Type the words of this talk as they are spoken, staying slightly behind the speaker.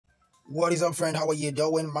What is up, friend? How are you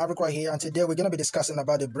doing? Maverick right here, and today we're going to be discussing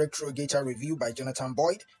about the Breakthrough Guitar Review by Jonathan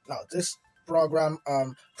Boyd. Now, this program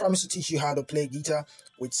promises to teach you how to play guitar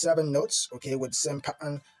with 7 notes, okay, with same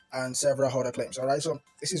pattern and several other claims. All right, so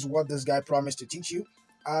this is what this guy promised to teach you,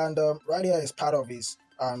 and right here is part of his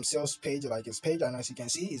sales page, like his page. And as you can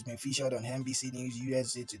see, it's been featured on NBC News,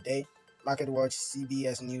 USA Today, MarketWatch,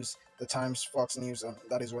 CBS News, The Times, Fox News, and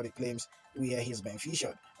that is what it claims where he's been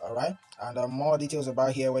featured. All right, and more details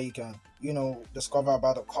about here where you can discover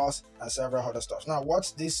about the course and several other stuff. Now,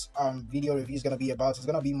 what this video review is going to be about is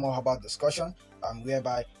going to be more about discussion,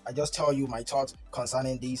 whereby I just tell you my thoughts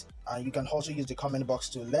concerning these, and you can also use the comment box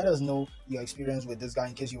to let us know your experience with this guy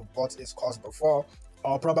in case you've bought this course before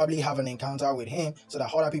or probably have an encounter with him, so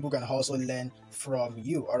that other people can also learn from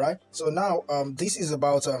you. All right, so now this is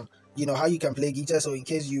about how you can play guitar. So in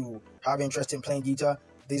case you have interest in playing guitar,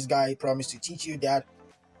 this guy promised to teach you that.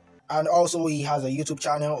 And also he has a YouTube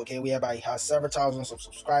channel, okay, whereby he has several thousands of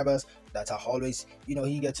subscribers that are always,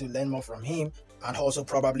 he get to learn more from him, and also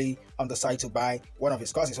probably on the side to buy one of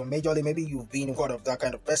his courses. So majorly, maybe you've been one of that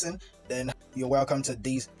kind of person, then you're welcome to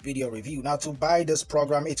this video review. Now, to buy this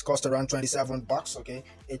program, it costs around $27, okay.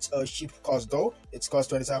 It's a cheap cost though. It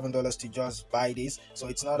costs $27 to just buy this, so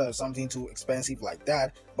it's not something too expensive like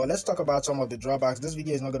that. But let's talk about some of the drawbacks. This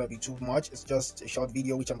video is not going to be too much. It's just a short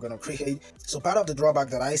video which I'm going to create. So part of the drawback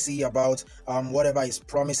that I see about whatever is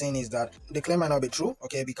promising is that the claim might not be true,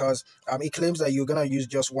 okay, because it claims that you're going to use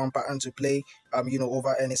just one pattern to play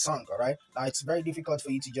over any song. All right, now it's very difficult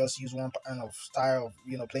for you to just use one pattern of style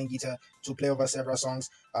of playing guitar to play over several songs.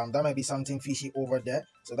 That might be something fishy over there.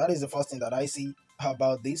 So that is the first thing that I see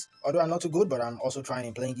about this. Although I'm not too good, but I'm also trying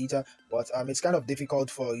in playing guitar, but it's kind of difficult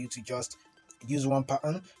for you to just use one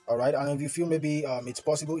pattern. All right, and if you feel maybe it's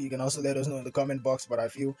possible, you can also let us know in the comment box, but I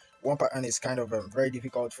feel one pattern is kind of very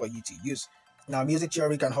difficult for you to use. Now, music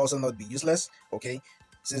theory can also not be useless, okay,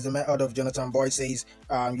 since the method of Jonathan Boyd says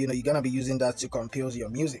you're gonna be using that to compose your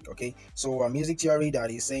music, okay. So music theory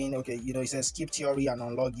that is saying, okay, he says keep theory and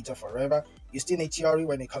unlock guitar forever. You still need theory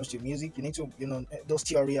when it comes to music. You need to, those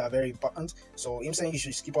theory are very important. So him saying you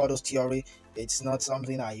should skip all those theory, it's not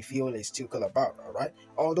something I feel is too cool about. All right,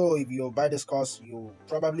 although if you buy this course, you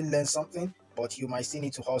probably learn something, but you might still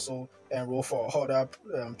need to also enroll for other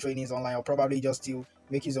trainings online, or probably just still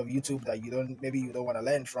make use of YouTube that you don't want to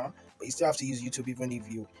learn from, but you still have to use YouTube even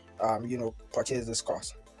if you purchase this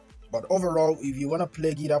course. But overall, if you want to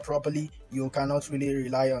play guitar properly, you cannot really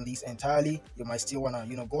rely on this entirely. You might still want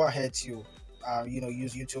to go ahead to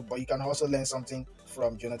use YouTube, but you can also learn something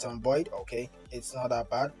from Jonathan Boyd, okay. It's not that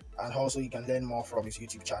bad, and also you can learn more from his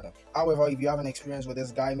YouTube channel. However, if you have an experience with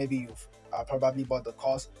this guy, maybe you've probably bought the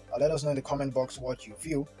course, let us know in the comment box what you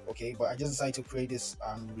feel, okay. But I just decided to create this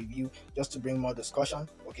review just to bring more discussion,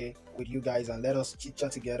 okay, with you guys, and let us chit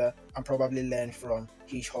chat together and probably learn from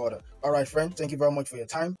each other. All right, friend, thank you very much for your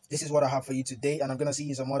time. This is what I have for you today, and I'm gonna see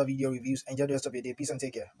you in some other video reviews. Enjoy the rest of your day. Peace and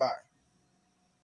take care. Bye.